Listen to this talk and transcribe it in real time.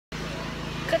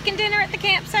cooking dinner at the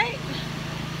campsite.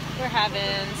 We're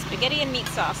having spaghetti and meat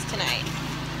sauce tonight.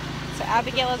 So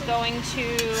Abigail is going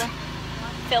to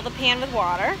fill the pan with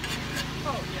water.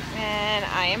 And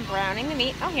I am browning the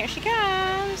meat. Oh, here she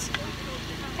comes.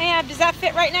 Hey, Ab, does that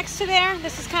fit right next to there?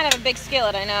 This is kind of a big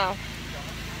skillet, I know.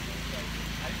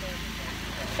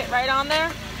 Fit right on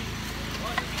there?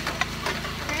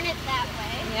 Turn it that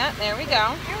way. Yeah, there we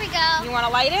go. There we go. You want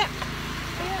to light it?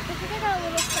 Yeah, I think I got a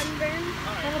little sunburn.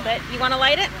 A little bit. You want to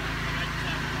light it?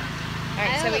 All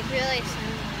right, I so look really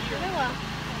sunburned. Oh well.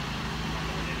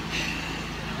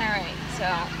 All right, so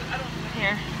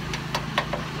here.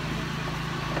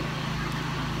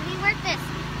 How do you work this?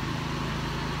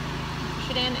 Push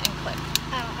it in and click.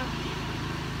 Oh, okay.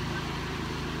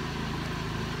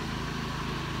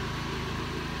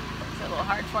 Is it a little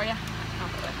hard for you?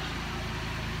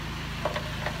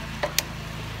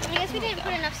 I guess we didn't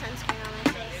put enough sunscreen on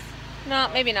my face. No,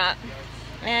 maybe not.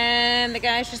 And the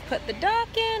guys just put the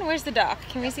dock in. Where's the dock?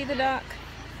 Can we see the dock?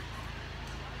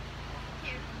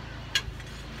 Here.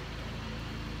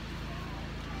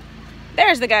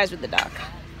 There's the guys with the dock.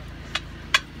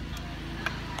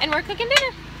 And we're cooking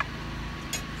dinner.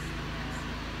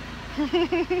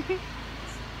 It's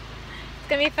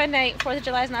gonna be a fun night. 4th of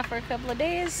July's not for a couple of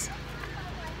days.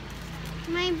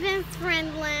 My best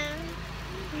friend left.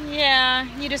 Yeah,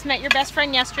 you just met your best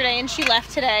friend yesterday and she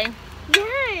left today.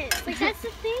 Yes, like that's the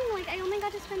thing. Like I only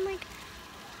got to spend like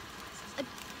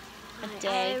A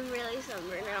day. I'm really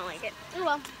sunburned. I don't like it. Oh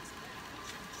well.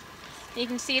 You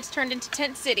can see it's turned into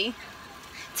Tent City.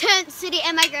 Tent City,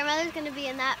 and my grandmother's gonna be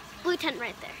in that blue tent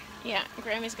right there. Yeah,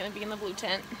 Grammy's gonna be in the blue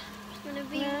tent. She's gonna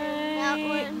be in that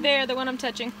one. There, the one I'm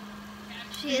touching.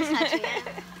 She is touching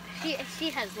it. She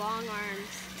has long arms.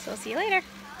 So see you later.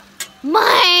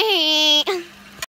 My.